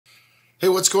Hey,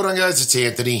 what's going on, guys? It's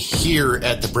Anthony here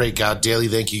at the Breakout Daily.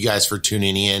 Thank you guys for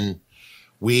tuning in.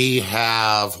 We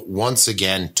have, once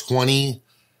again,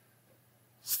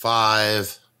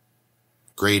 25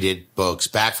 graded books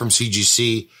back from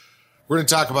CGC. We're going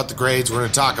to talk about the grades. We're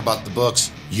going to talk about the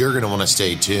books. You're going to want to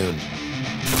stay tuned.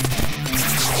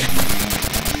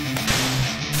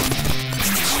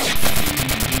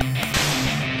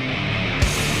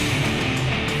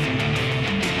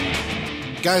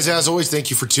 Guys, as always, thank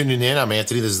you for tuning in. I'm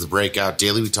Anthony. This is the Breakout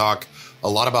Daily. We talk a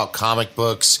lot about comic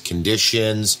books,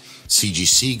 conditions,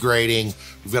 CGC grading.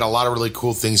 We've got a lot of really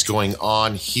cool things going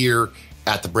on here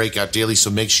at the Breakout Daily,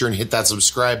 so make sure and hit that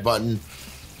subscribe button.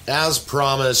 As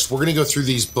promised, we're going to go through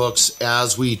these books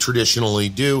as we traditionally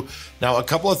do. Now, a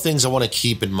couple of things I want to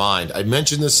keep in mind. I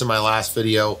mentioned this in my last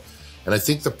video, and I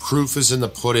think the proof is in the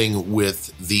pudding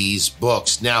with these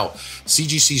books. Now,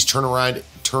 CGC's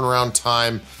turnaround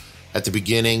time at the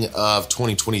beginning of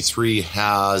 2023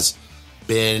 has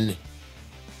been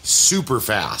super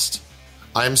fast.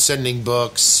 I'm sending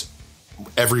books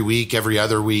every week, every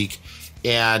other week,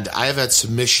 and I have had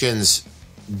submissions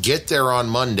get there on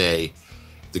Monday,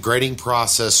 the grading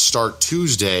process start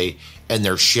Tuesday, and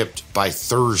they're shipped by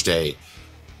Thursday.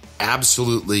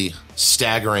 Absolutely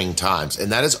staggering times.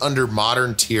 And that is under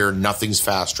modern tier, nothing's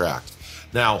fast tracked.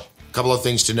 Now, a couple of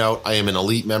things to note. I am an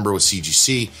elite member with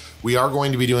CGC. We are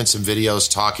going to be doing some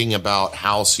videos talking about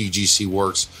how CGC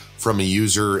works from a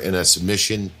user in a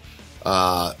submission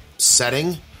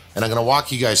setting. And I'm going to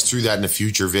walk you guys through that in a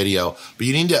future video. But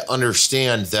you need to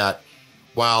understand that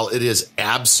while it is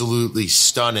absolutely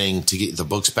stunning to get the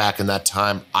books back in that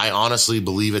time, I honestly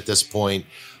believe at this point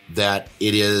that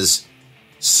it is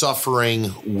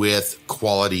suffering with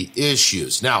quality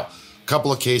issues. Now, a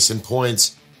couple of case in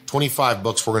points, 25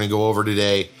 books we're going to go over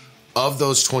today. Of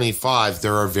those 25,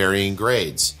 there are varying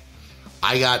grades.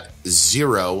 I got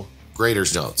 0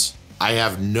 grader's notes. I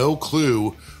have no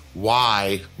clue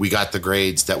why we got the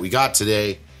grades that we got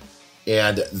today,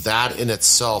 and that in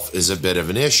itself is a bit of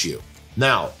an issue.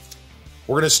 Now,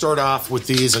 we're going to start off with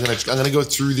these. I'm going to go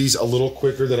through these a little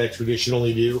quicker than I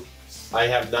traditionally do. I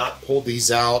have not pulled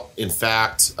these out. In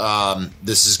fact,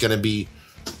 this is going to be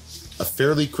a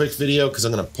fairly quick video because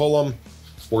I'm going to pull them.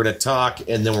 We're going to talk,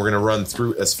 and then we're going to run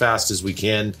through as fast as we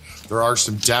can. There are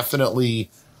some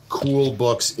definitely cool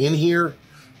books in here.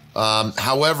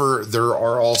 However, there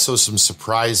are also some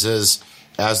surprises,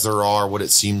 as there are what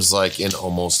it seems like in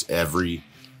almost every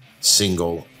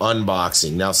single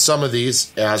unboxing. Now, some of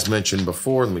these, as mentioned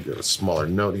before, let me go to a smaller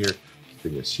note here. I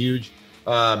think it's huge.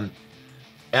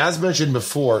 As mentioned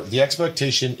before, the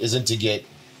expectation isn't to get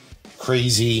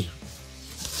crazy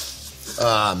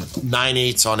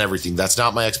 9/8 on everything. That's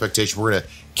not my expectation. We're going to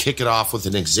kick it off with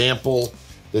an example.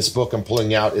 This book I'm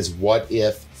pulling out is What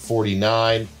If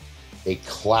 49, a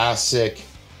classic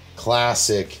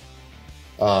cover.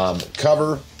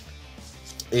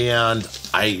 And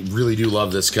I really do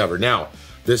love this cover. Now,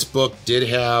 this book did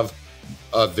have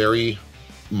a very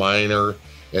minor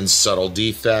and subtle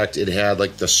defect. It had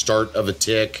like the start of a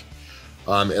tick.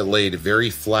 It laid very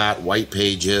flat, white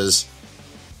pages,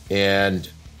 and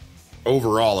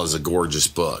overall is a gorgeous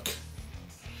book.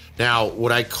 Now,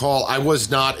 I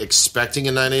was not expecting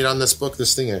a 9/8 on this book.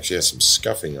 This thing actually has some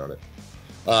scuffing on it.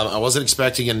 I wasn't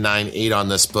expecting a 9/8 on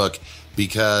this book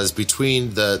because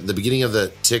between the beginning of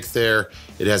the tick there,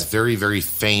 it has very, very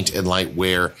faint and light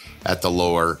wear at the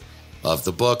lower of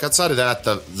the book. Outside of that,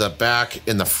 the back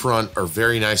and the front are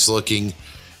very nice looking.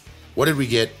 What did we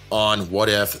get on What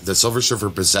If? The Silver Surfer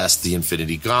possessed the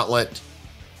Infinity Gauntlet.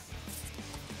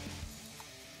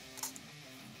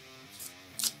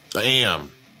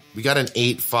 Bam. We got an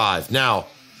 8.5. Now,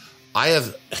 I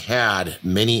have had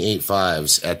many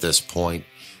 8.5s at this point.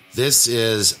 This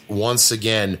is, once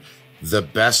again, the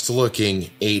best looking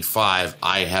 8.5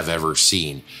 I have ever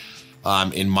seen.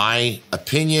 In my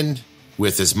opinion,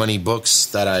 with as many books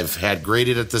that I've had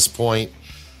graded at this point,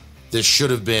 this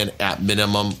should have been at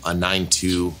minimum a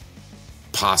 9.2,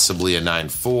 possibly a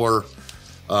 9.4,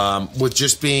 with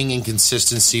just being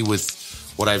inconsistency with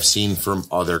what I've seen from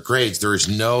other grades. There is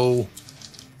no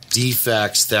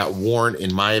defects that warrant,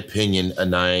 in my opinion, a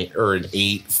 9 or an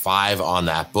 8.5 on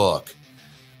that book.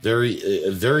 Very,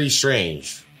 very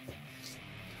strange.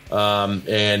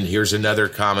 And here's another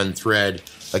common thread.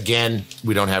 Again,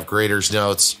 we don't have grader's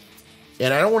notes.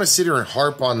 And I don't want to sit here and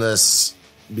harp on this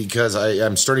because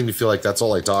I'm starting to feel like that's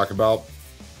all I talk about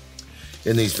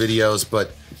in these videos,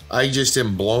 but I just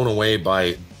am blown away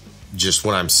by just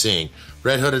what I'm seeing.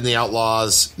 Red Hood and the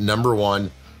Outlaws, #1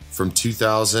 from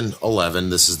 2011.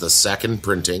 This is the second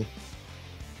printing.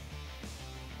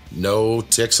 No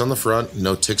ticks on the front,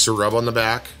 no ticks or rub on the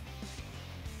back.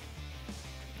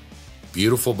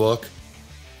 Beautiful book.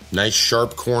 Nice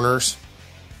sharp corners.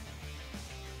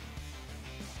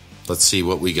 Let's see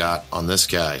what we got on this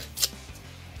guy.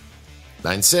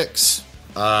 9.6.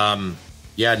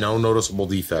 Yeah, no noticeable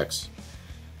defects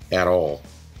at all.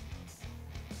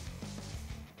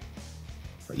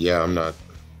 But yeah, I'm not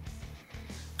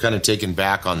kind of taken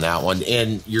back on that one.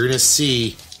 And you're gonna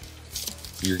see,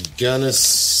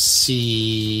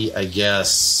 I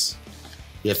guess,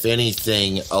 if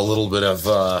anything, a little bit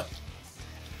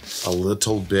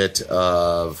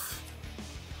of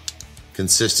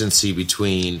consistency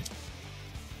between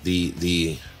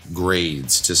the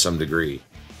grades to some degree,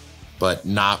 but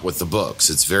not with the books.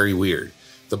 It's very weird.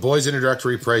 The Boys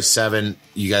Introductory, price $7.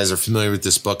 You guys are familiar with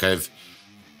this book. I've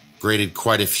graded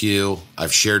quite a few.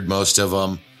 I've shared most of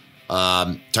them.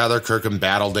 Tyler Kirkham,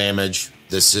 Battle Damage.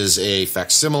 This is a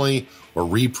facsimile or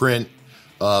reprint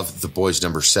of The Boys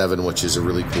number 7, which is a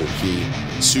really cool key.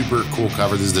 Super cool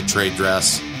cover. This is the trade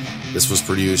dress. This was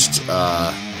produced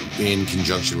in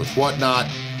conjunction with Whatnot.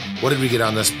 What did we get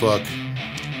on this book?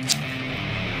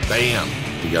 Bam!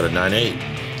 We got a 9.8.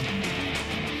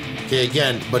 Okay,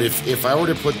 again, but if I were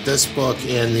to put this book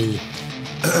and the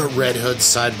Red Hood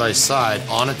side by side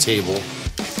on a table,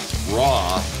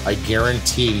 raw, I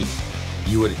guarantee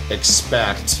you would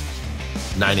expect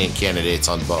 9.8 candidates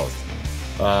on both.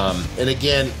 And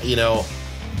again, you know,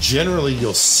 generally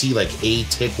you'll see like a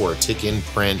tick or a tick in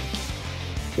print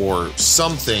or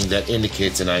something that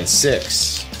indicates a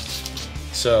 9.6.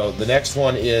 So the next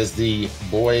one is the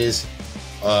Boys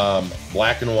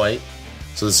black and white.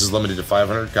 So this is limited to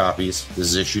 500 copies. This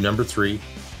is issue number 3.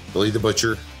 Billy the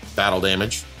Butcher, Battle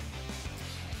Damage.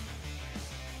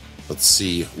 Let's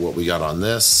see what we got on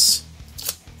this.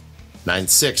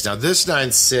 9.6. Now this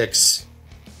 9.6,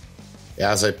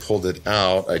 as I pulled it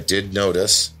out, I did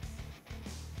notice.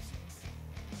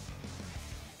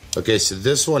 Okay, so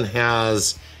this one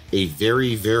has a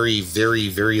very, very, very,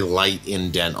 very light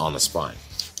indent on the spine.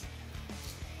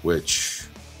 Which,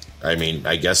 I mean,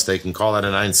 I guess they can call that a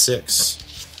 9.6.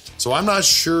 So I'm not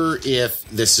sure if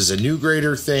this is a new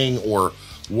grader thing or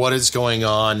what is going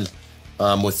on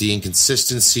with the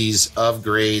inconsistencies of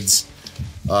grades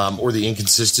or the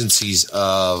inconsistencies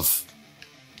of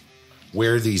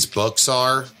where these books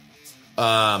are.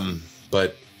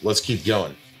 But let's keep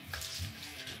going.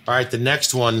 All right, the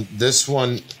next one, this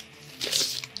one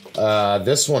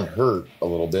hurt a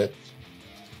little bit.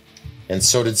 And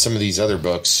so did some of these other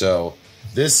books. So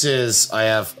this is, I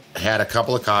have had a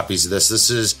couple of copies of this. This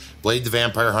is Blade the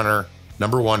Vampire Hunter,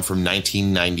 number 1 from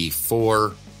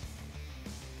 1994.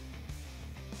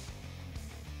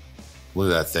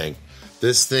 Look at that thing.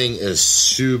 This thing is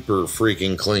super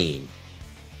freaking clean.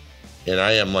 And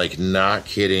I am like not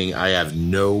kidding. I have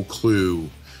no clue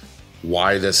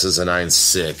why this is a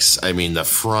 9.6. I mean, the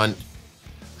front,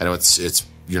 I know it's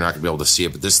you're not gonna be able to see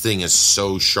it, but this thing is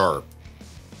so sharp.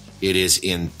 It is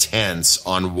intense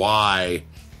on why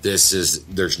this is,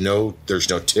 there's no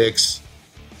ticks,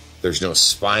 there's no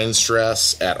spine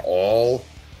stress at all,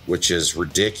 which is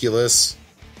ridiculous.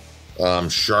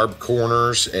 Sharp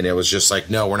corners, and it was just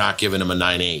like, no, we're not giving him a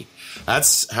 9.8.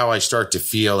 That's how I start to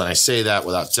feel, and I say that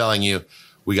without telling you.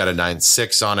 We got a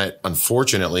 9.6 on it,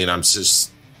 unfortunately, and I'm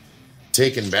just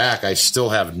taken back. I still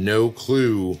have no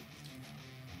clue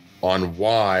on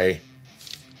why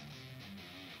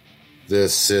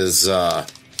this is a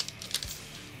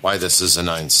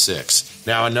 9.6.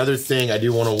 Now, another thing I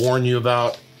do want to warn you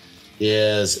about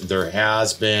is there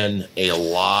has been a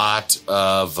lot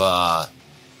of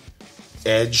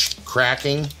edge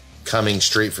cracking coming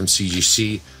straight from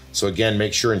CGC. So again,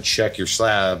 make sure and check your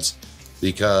slabs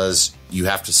because you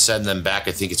have to send them back.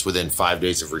 I think it's within 5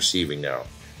 days of receiving now,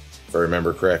 if I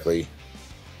remember correctly.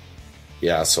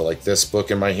 Yeah, so like this book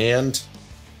in my hand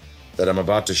that I'm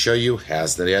about to show you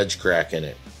has the edge crack in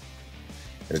it.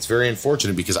 And it's very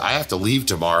unfortunate because I have to leave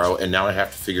tomorrow and now I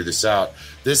have to figure this out.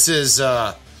 This is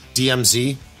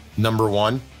DMZ number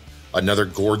 1, another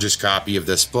gorgeous copy of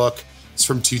this book. It's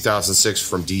from 2006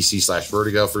 from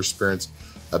DC/Vertigo, first appearance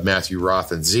of Matthew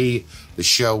Roth and Z. The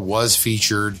show was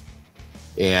featured,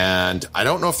 and I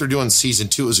don't know if they're doing season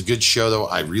 2. It was a good show, though.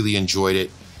 I really enjoyed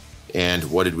it. And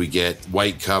what did we get?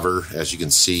 White cover, as you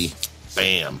can see.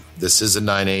 Bam. This is a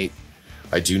 9.8.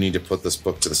 I do need to put this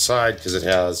book to the side because it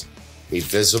has a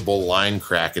visible line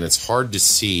crack, and it's hard to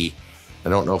see. I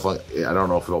don't know if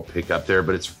it'll pick up there,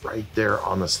 but it's right there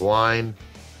on this line.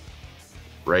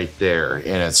 Right there. And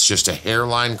it's just a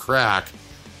hairline crack,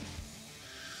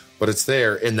 but it's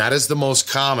there. And that is the most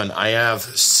common. I have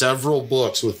several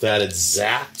books with that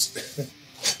exact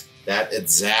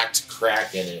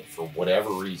crack in it for whatever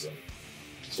reason.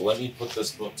 So let me put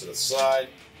this book to the side.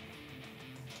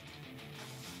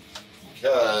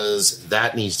 because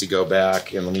that needs to go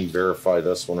back. And let me verify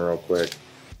this one real quick.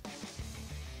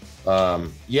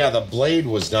 Yeah, the blade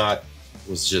was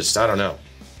just, I don't know.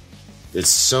 It's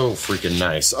so freaking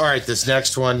nice. All right, this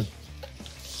next one.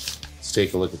 Let's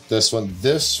take a look at this one.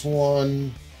 This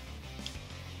one.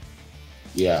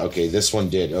 Yeah, okay, this one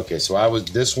did. Okay, so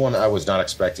this one I was not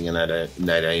expecting a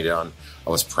 980 on. I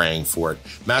was praying for it.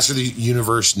 Master of the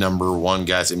Universe #1,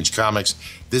 guys, Image Comics.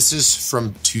 This is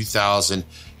from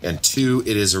 2002.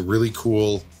 It is a really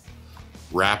cool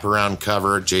wraparound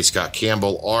cover. J. Scott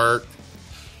Campbell art.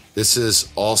 This is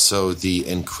also the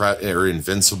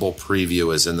Invincible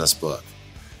preview is in this book.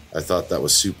 I thought that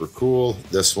was super cool.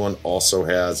 This one also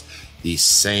has the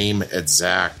same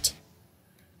exact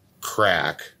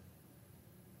crack.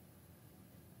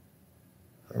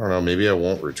 I don't know, maybe I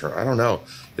won't return. I don't know.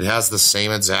 It has the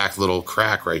same exact little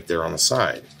crack right there on the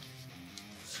side.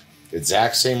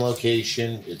 Exact same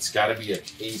location. It's got to be a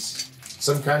case,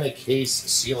 some kind of case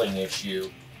sealing issue.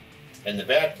 And the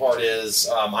bad part is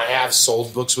I have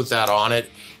sold books with that on it,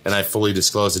 and I fully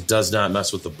disclose it does not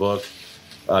mess with the book.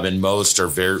 And most are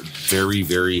very, very,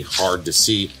 very hard to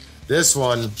see. This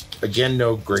one, again,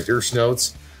 no graders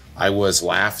notes. I was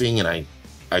laughing, and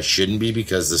I shouldn't be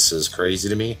because this is crazy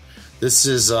to me. This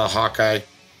is Hawkeye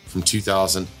from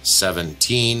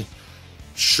 2017.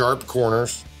 Sharp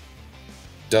corners.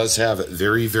 Does have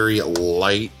very, very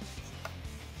light.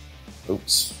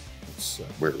 Oops.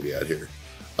 Where are we at here?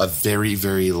 A very,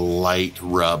 very light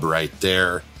rub right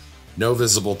there. No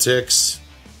visible ticks.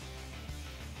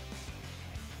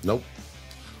 Nope.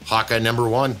 Hawkeye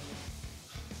 #1.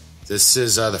 This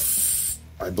is I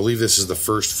believe this is the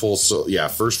first full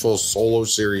solo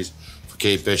series for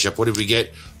Kate Bishop. What did we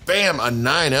get? Bam, a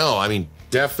 9.0. I mean,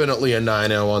 definitely a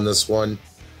 9.0 on this one.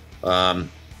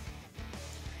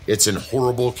 It's in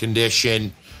horrible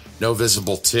condition. No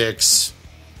visible ticks.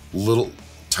 Little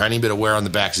tiny bit of wear on the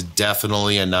back is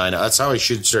definitely a 9.0. That's how I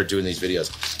should start doing these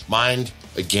videos. Mine,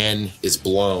 again, is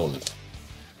blown.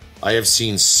 I have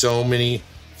seen so many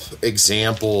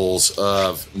examples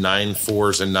of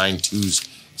 9.4s and 9.2s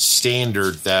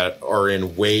standard that are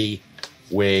in way,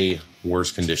 way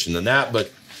worse condition than that.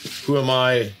 But who am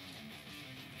I?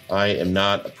 I am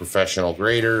not a professional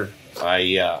grader.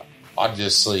 I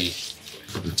obviously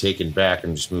am taken back.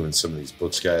 I'm just moving some of these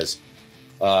books, guys.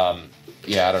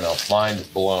 Yeah, I don't know. Mind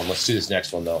blown. Let's do this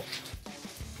next one, though.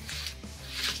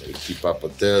 Try to keep up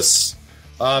with this.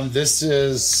 This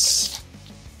is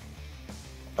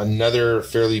another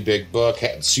fairly big book.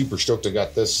 Super stoked I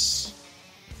got this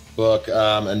book.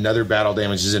 Another Battle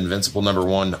Damages Invincible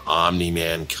 #1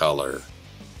 Omni-Man color.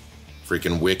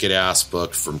 Freaking wicked ass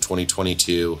book from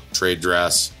 2022. Trade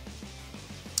dress.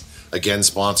 Again,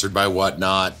 sponsored by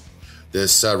Whatnot.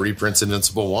 This reprints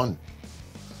Invincible 1.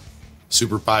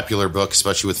 Super popular book,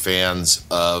 especially with fans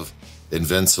of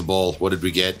Invincible. What did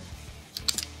we get?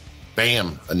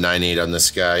 Bam, a 9.8 on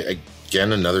this guy.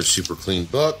 Again, another super clean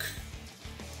book.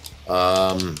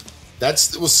 So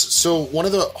one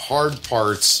of the hard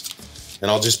parts,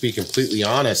 and I'll just be completely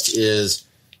honest, is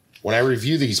when I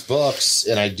review these books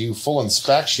and I do full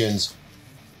inspections,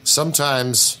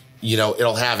 sometimes,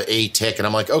 it'll have a tick and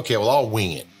I'm like, okay, well, I'll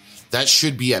wing it. That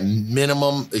should be at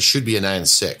minimum, it should be a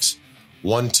 9.6.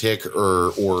 One tick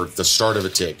or the start of a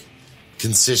tick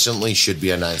consistently should be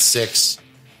a 9.6.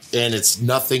 And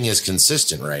nothing is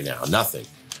consistent right now. Nothing.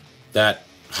 That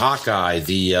Hawkeye,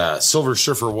 the Silver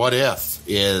Surfer What If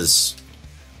is,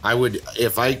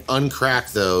 if I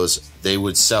uncrack those, they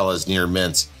would sell as near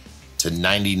mints to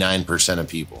 99% of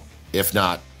people, if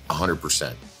not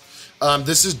 100%.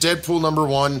 This is Deadpool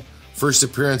 #1, first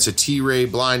appearance of T-Ray,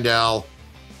 Blind Owl,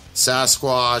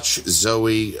 Sasquatch,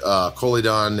 Zoe,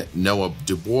 Colidon, Noah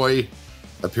Dubois.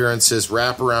 Appearances,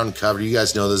 wraparound cover. You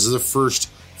guys know this is the first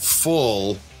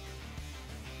full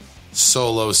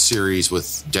solo series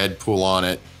with Deadpool on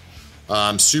it.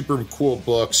 Super cool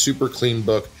book, super clean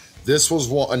book. This was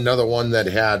another one that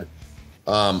had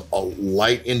a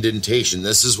light indentation.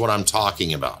 This is what I'm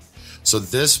talking about. So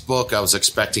this book, I was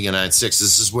expecting a 9.6.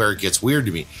 This is where it gets weird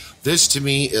to me. This, to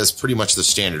me, is pretty much the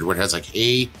standard, where it has like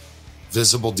a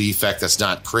visible defect that's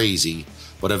not crazy,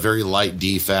 but a very light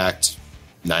defect,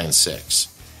 9.6.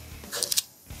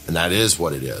 And that is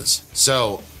what it is.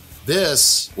 So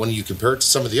this, when you compare it to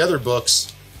some of the other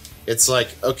books, it's like,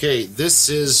 okay, this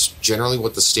is generally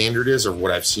what the standard is, or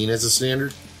what I've seen as a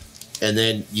standard. And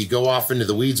then you go off into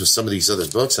the weeds with some of these other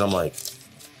books, and I'm like,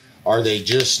 are they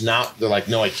just not? They're like,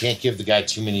 no, I can't give the guy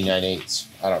too many 9.8s.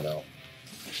 I don't know.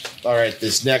 All right,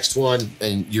 this next one,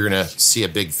 and you're going to see a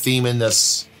big theme in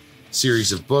this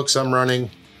series of books I'm running.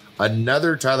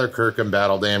 Another Tyler Kirkham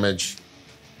Battle Damage.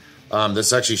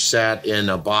 This actually sat in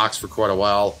a box for quite a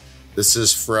while. This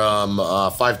is from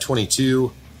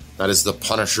 522. That is the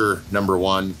Punisher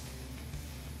 #1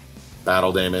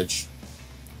 battle damage.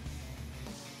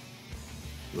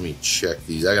 Let me check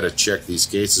these. I got to check these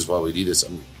cases while we do this.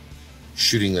 I'm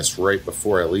shooting this right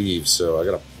before I leave, so I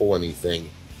got to pull anything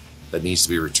that needs to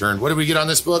be returned. What did we get on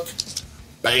this book?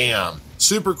 Bam!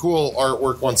 Super cool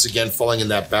artwork once again, falling in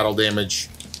that battle damage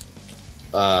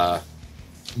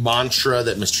mantra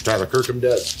that Mr. Tyler Kirkham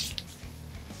does.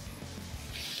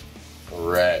 All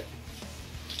right.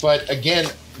 But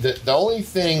again, the only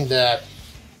thing that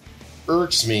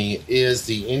irks me is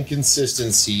the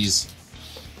inconsistencies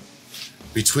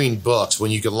between books when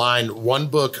you can line one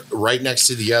book right next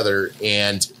to the other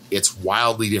and it's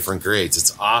wildly different grades.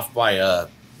 It's off by a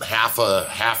half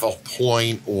a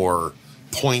point or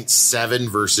 0.7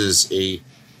 versus a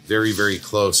very, very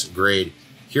close grade.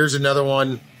 Here's another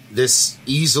one. This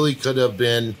easily could have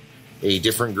been a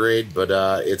different grade, but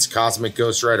it's Cosmic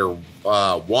Ghost Rider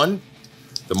 1,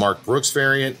 the Mark Brooks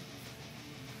variant.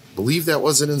 I believe that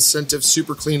was an incentive,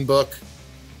 super clean book.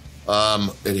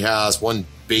 It has one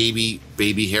baby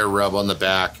hair rub on the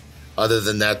back. Other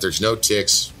than that, there's no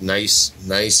ticks. Nice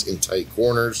and tight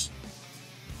corners.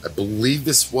 I believe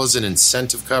this was an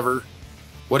incentive cover.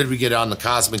 What did we get on the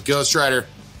Cosmic Ghost Rider?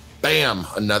 Bam,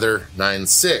 another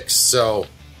 9.6. So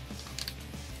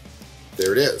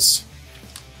there it is.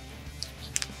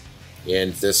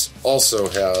 And this also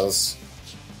has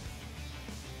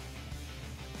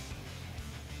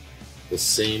the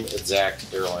same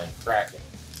exact airline cracking.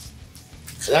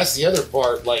 So that's the other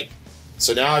part.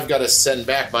 So now I've got to send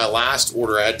back my last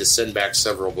order. I had to send back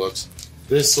several books.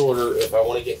 This order, if I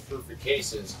want to get perfect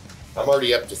cases, I'm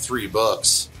already up to 3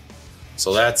 books.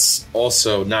 So that's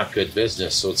also not good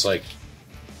business. So it's like,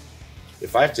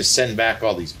 if I have to send back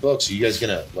all these books, are you guys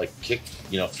gonna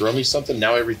throw me something?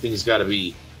 Now everything's got to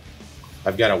be.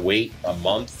 I've got to wait a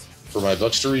month for my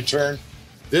books to return.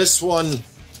 This one.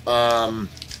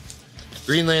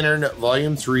 Green Lantern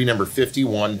Volume 3, number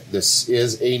 51. This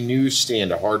is a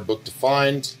newsstand, a hard book to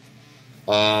find.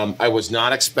 I was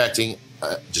not expecting,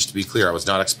 just to be clear, I was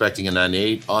not expecting a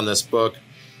 9.8 on this book.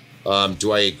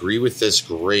 Do I agree with this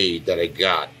grade that I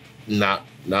got?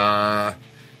 No,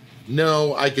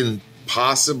 I can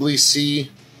possibly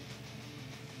see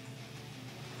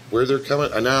where they're coming.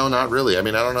 No, not really. I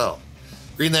mean, I don't know.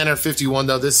 Green Lantern 51,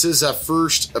 though. This is a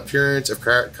first appearance of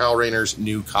Kyle Rayner's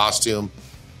new costume.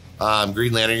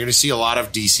 Green Lantern, you're going to see a lot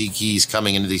of DC keys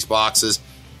coming into these boxes.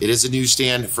 It is a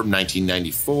newsstand from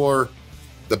 1994.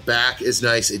 The back is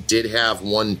nice. It did have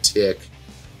one tick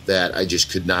that I just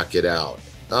could not get out.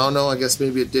 Oh, no, I guess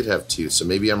maybe it did have 2, so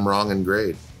maybe I'm wrong in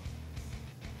grade.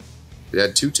 It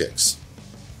had 2 ticks.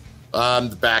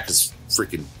 The back is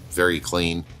freaking very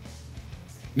clean.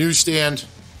 Newsstand.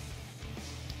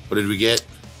 What did we get?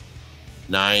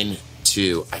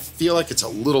 9.2. I feel like it's a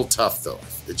little tough, though.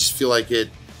 I just feel like it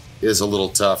is a little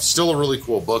tough. Still a really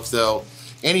cool book, though.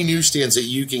 Any newsstands that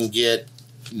you can get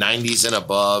 90s and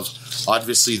above,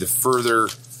 obviously the further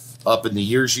up in the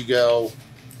years you go,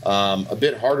 a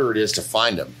bit harder it is to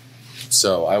find them.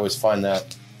 So I always find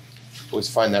that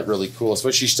really cool,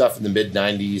 especially stuff in the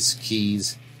mid-90s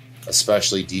keys,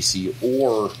 especially DC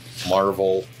or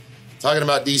Marvel. Talking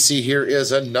about DC, here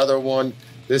is another one.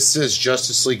 This is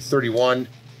Justice League 31,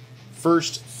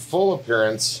 first full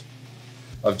appearance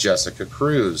of Jessica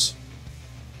Cruz.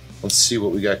 Let's see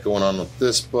what we got going on with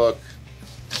this book.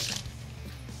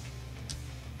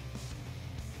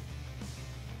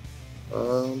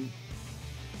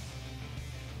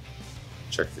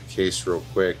 Check the case real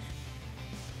quick.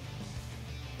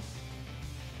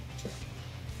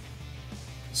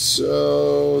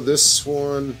 So this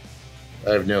one,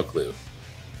 I have no clue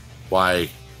why,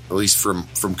 at least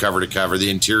from cover to cover. The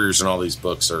interiors in all these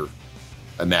books are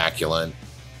immaculate.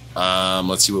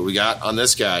 Let's see what we got on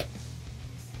this guy.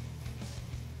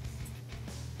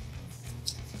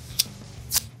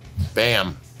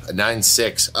 Bam, a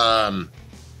 9.6.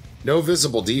 No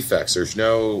visible defects. There's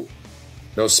no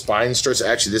spine stress.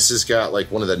 Actually, this has got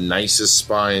like one of the nicest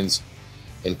spines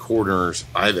and corners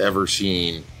I've ever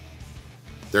seen.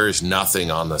 There is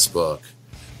nothing on this book.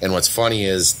 And what's funny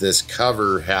is this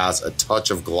cover has a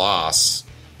touch of gloss.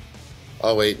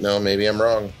 Oh, wait, no, maybe I'm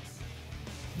wrong.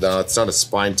 No, it's not a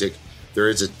spine tick. There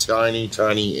is a tiny,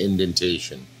 tiny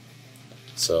indentation.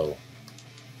 So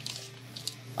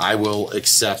I will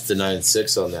accept the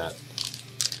 9.6 on that.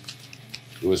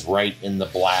 It was right in the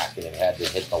black, and it had to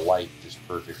hit the light just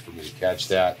perfect for me to catch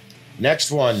that.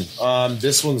 Next one.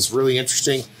 This one's really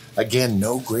interesting. Again,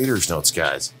 no grader's notes,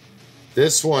 guys.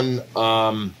 This one,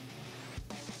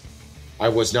 I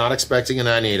was not expecting a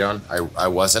 9.8 on. I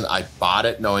wasn't. I bought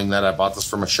it knowing that I bought this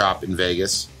from a shop in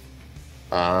Vegas.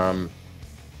 A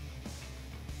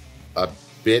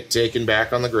bit taken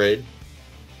back on the grade.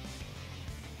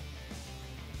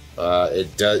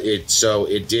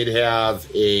 It did have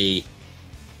a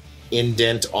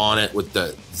indent on it with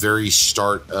the very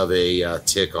start of a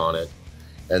tick on it,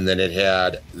 and then it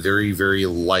had very, very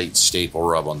light staple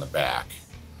rub on the back.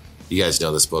 You guys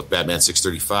know this book, Batman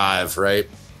 635, right?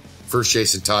 First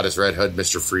Jason Todd as Red Hood,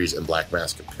 Mr. Freeze, and Black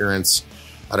Mask appearance.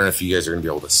 I don't know if you guys are going to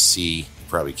be able to see. You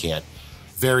probably can't.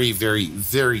 Very, very,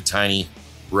 very tiny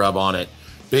rub on it.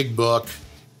 Big book.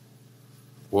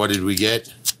 What did we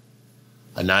get?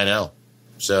 A 9.0.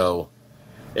 So,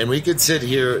 and we could sit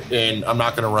here, and I'm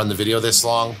not going to run the video that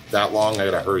long. I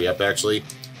got to hurry up, actually.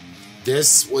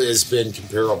 This has been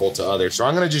comparable to others. So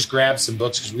I'm going to just grab some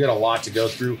books because we got a lot to go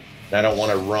through, and I don't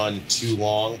want to run too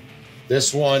long.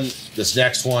 This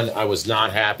next one, I was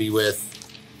not happy with.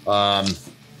 I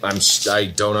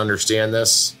don't understand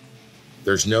this.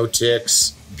 There's no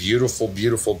ticks. Beautiful,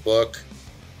 beautiful book.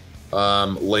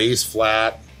 Lays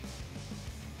flat.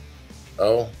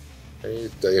 Oh,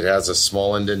 it has a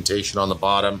small indentation on the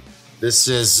bottom. This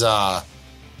is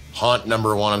Haunt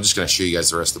number 1. I'm just going to show you guys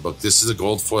the rest of the book. This is a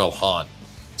gold foil Haunt.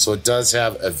 So it does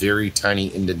have a very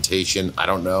tiny indentation. I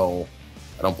don't know.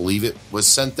 I don't believe it was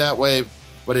sent that way,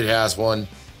 but it has one.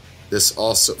 This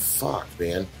also, fuck,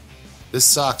 man. This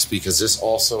sucks because this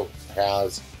also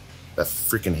has a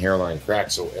freaking hairline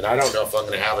crack. So, and I don't know if I'm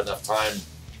going to have enough time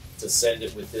to send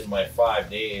it within my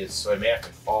 5 days. So I may have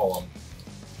to call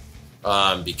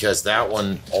them. Because that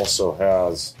one also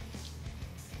has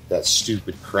that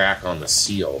stupid crack on the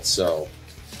seal. So,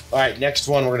 all right, next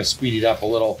one, we're going to speed it up a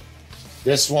little.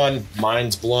 This one,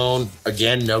 mind's blown.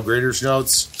 Again, no grader's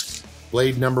notes.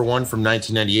 Blade number 1 from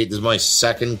 1998. This is my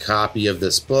second copy of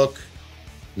this book.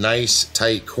 Nice,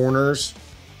 tight corners.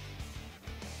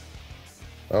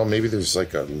 Oh, maybe there's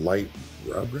like a light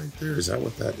rub right there. Is that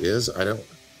what that is? I don't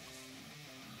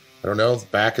know. The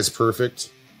back is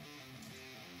perfect.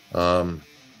 There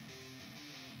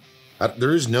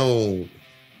is no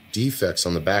defects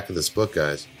on the back of this book,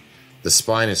 guys. The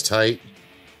spine is tight.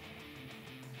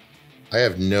 I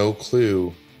have no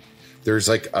clue. There's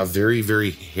like a very,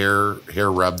 very hair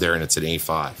rub there, and it's an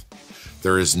A5.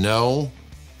 There's no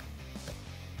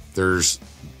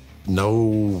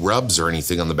rubs or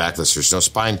anything on the back of this. There's no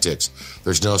spine ticks.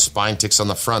 There's no spine ticks on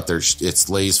the front. It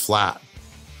lays flat.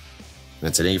 And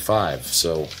it's an A5.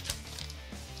 So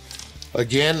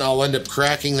again, I'll end up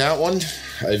cracking that one.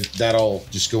 That'll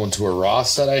just go into a raw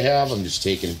set I have. I'm just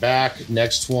taking back.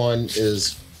 Next one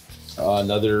is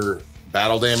another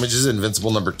Battle Damages,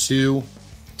 Invincible number 2.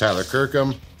 Tyler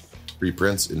Kirkham.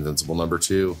 Reprints, Invincible number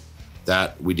 2.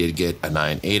 That we did get a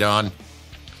 9.8 on.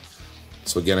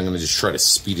 So again, I'm going to just try to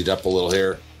speed it up a little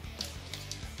here.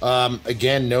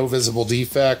 Again, no visible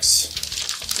defects.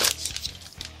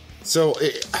 So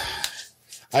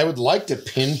I would like to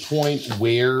pinpoint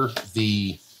where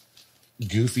the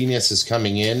goofiness is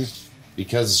coming in,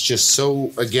 because it's just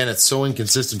so, again, it's so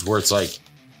inconsistent where it's like,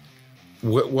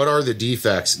 what are the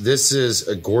defects? This is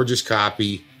a gorgeous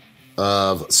copy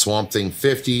of Swamp Thing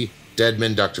 50,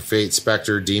 Deadman, Dr. Fate,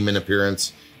 Spectre, Demon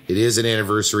appearance. It is an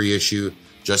anniversary issue.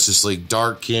 Justice League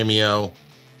Dark cameo.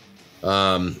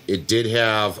 It did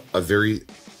have a very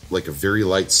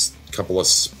light couple of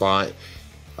spine.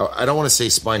 I don't want to say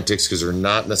spine ticks because they're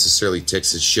not necessarily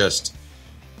ticks. It's just,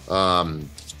 I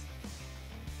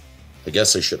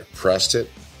guess I should have pressed it.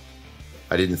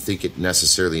 I didn't think it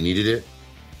necessarily needed it,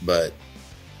 but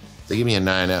they give me a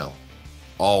 9.0.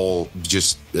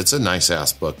 It's a nice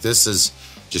ass book. This is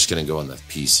just going to go on the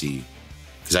PC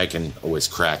because I can always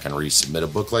crack and resubmit a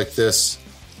book like this.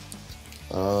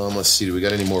 Let's see, do we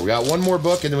got any more? We got one more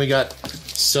book, and then we got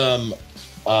some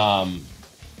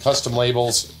custom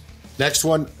labels. Next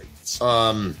one,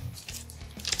 let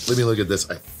me look at this.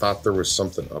 I thought there was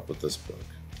something up with this book.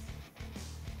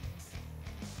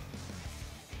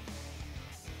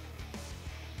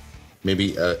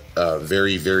 Maybe a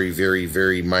very, very, very,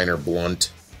 very minor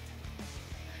blunt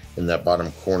in that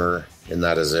bottom corner, and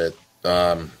that is it.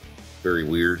 Very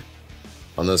weird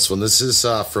on this one. This is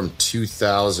from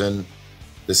 2000.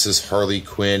 This is Harley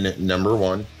Quinn number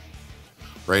 1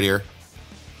 right here.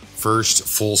 First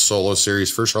full solo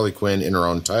series, first Harley Quinn in her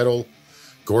own title.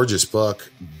 Gorgeous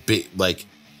book. I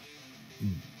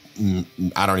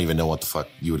don't even know what the fuck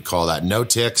you would call that. No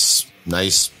ticks,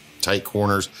 nice tight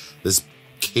corners. This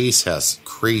case has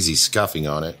crazy scuffing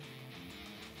on it.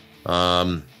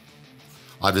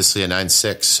 Obviously a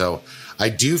 9.6. So I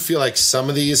do feel like some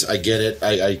of these, I get it.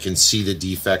 I can see the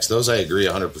defects. Those I agree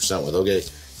 100% with. Okay.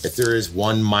 if there is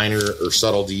one minor or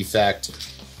subtle defect,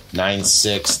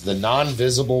 9.6. The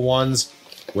non-visible ones,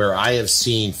 where I have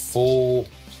seen fully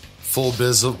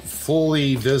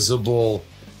visible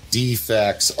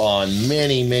defects on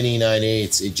many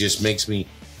 9.8s, it just makes me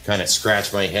kind of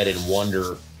scratch my head and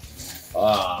wonder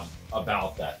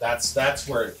about that. That's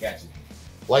where it catches me.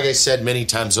 Like I said many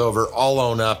times over, I'll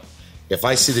own up. If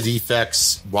I see the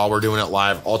defects while we're doing it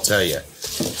live, I'll tell you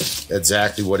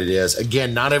exactly what it is.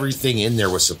 Again, not everything in there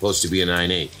was supposed to be a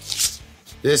 9.8.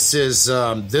 This is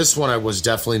this one I was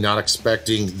definitely not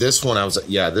expecting. This one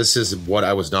this is what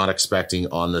I was not expecting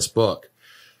on this book.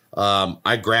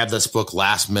 I grabbed this book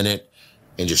last minute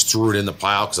and just threw it in the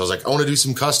pile because I was like, I want to do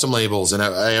some custom labels, and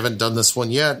I haven't done this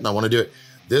one yet, and I want to do it.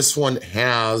 This one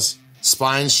has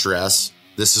spine stress.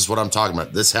 This is what I'm talking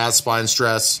about. This has spine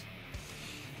stress,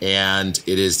 and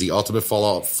it is the Ultimate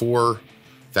Fallout 4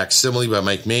 facsimile by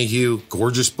Mike Mayhew.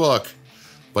 Gorgeous book,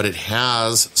 but it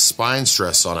has spine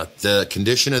stress on it. The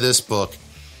condition of this book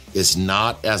is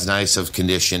not as nice of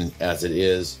condition as it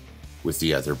is with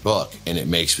the other book, and it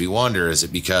makes me wonder, is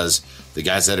it because the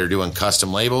guys that are doing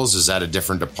custom labels, is that a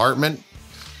different department?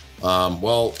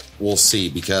 Well, we'll see,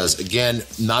 because again,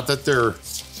 not that they're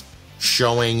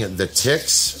showing the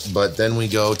ticks, but then we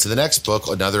go to the next book,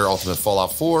 another Ultimate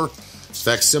Fallout 4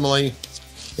 facsimile,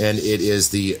 and it is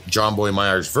the John Boy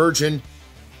Myers Virgin,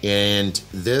 and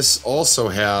this also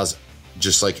has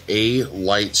just like a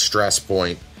light stress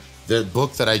point. The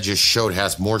book that I just showed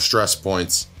has more stress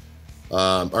points.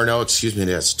 Or no, excuse me, it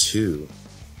has 2.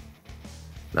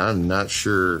 Now, I'm not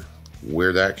sure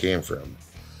where that came from,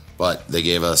 but they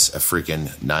gave us a freaking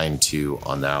 9.2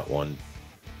 on that one.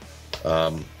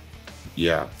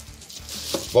 Yeah,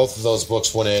 both of those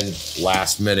books went in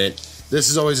last minute. This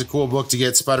is always a cool book to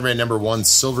get. Spider-Man #1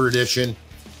 Silver Edition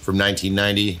from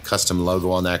 1990. Custom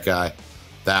logo on that guy.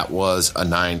 That was a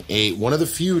 9.8. One of the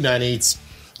few 9.8s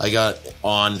I got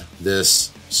on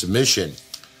this submission.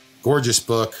 Gorgeous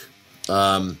book.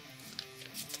 Oh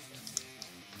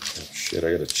shit,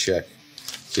 I gotta check.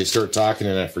 They start talking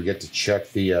and I forget to check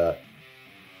the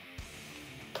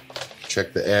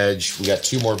edge. We got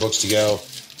 2 more books to go.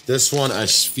 This one, I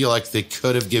feel like they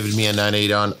could have given me a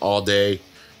 9.8 on all day.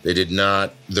 They did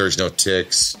not. There's no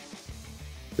ticks.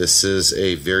 This is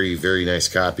a very, very nice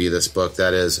copy of this book.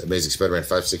 That is Amazing Spider-Man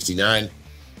 569.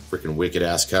 Freaking wicked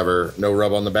ass cover. No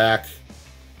rub on the back.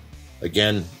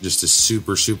 Again, just a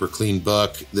super, super clean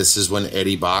book. This is when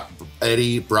Eddie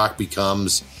Brock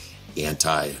becomes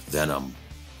Anti-Venom.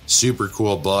 Super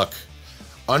cool book.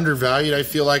 Undervalued, I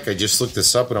feel like. I just looked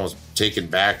this up and I was taken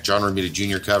back. John Romita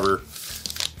Jr. cover.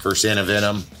 First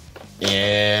Anti-Venom.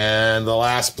 And the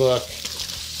last book.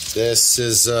 This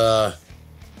is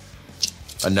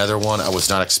another one I was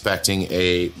not expecting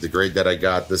the grade that I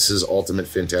got. This is Ultimate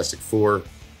Fantastic Four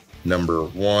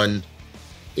 #1.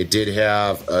 It did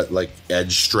have like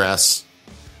edge stress.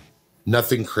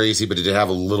 Nothing crazy, but it did have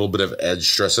a little bit of edge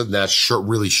stress. And that's short,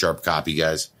 really sharp copy,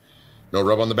 guys. No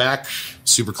rub on the back.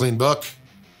 Super clean book.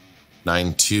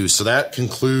 9.2. So that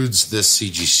concludes this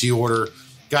CGC order.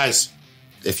 Guys,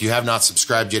 if you have not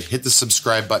subscribed yet, hit the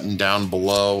subscribe button down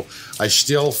below. I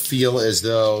still feel as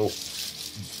though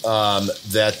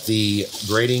that the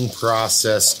grading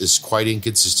process is quite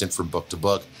inconsistent from book to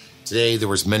book. Today, there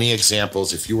was many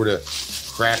examples. If you were to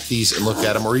crack these and look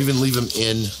at them, or even leave them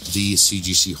in the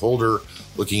CGC holder,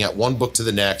 looking at one book to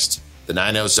the next, the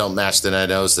 9.0s don't match the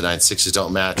 9.0s, the 9.6s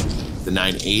don't match, the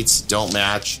 9.8s don't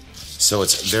match. So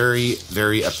it's very,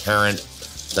 very apparent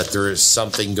that there is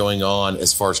something going on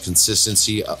as far as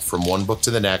consistency from one book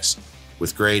to the next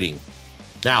with grading.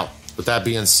 Now, with that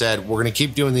being said, we're going to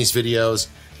keep doing these videos.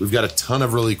 We've got a ton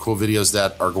of really cool videos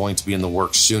that are going to be in the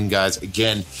works soon, guys.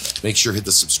 Again, make sure to hit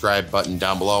the subscribe button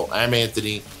down below. I'm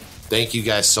Anthony. Thank you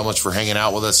guys so much for hanging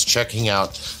out with us, checking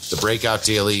out the Breakout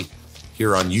Daily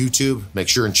here on YouTube. Make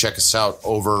sure and check us out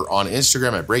over on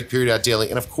Instagram at breakperiod.daily,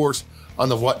 and of course on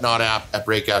the Whatnot app at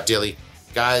Breakout Daily.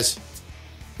 Guys,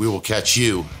 we will catch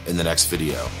you in the next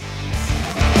video.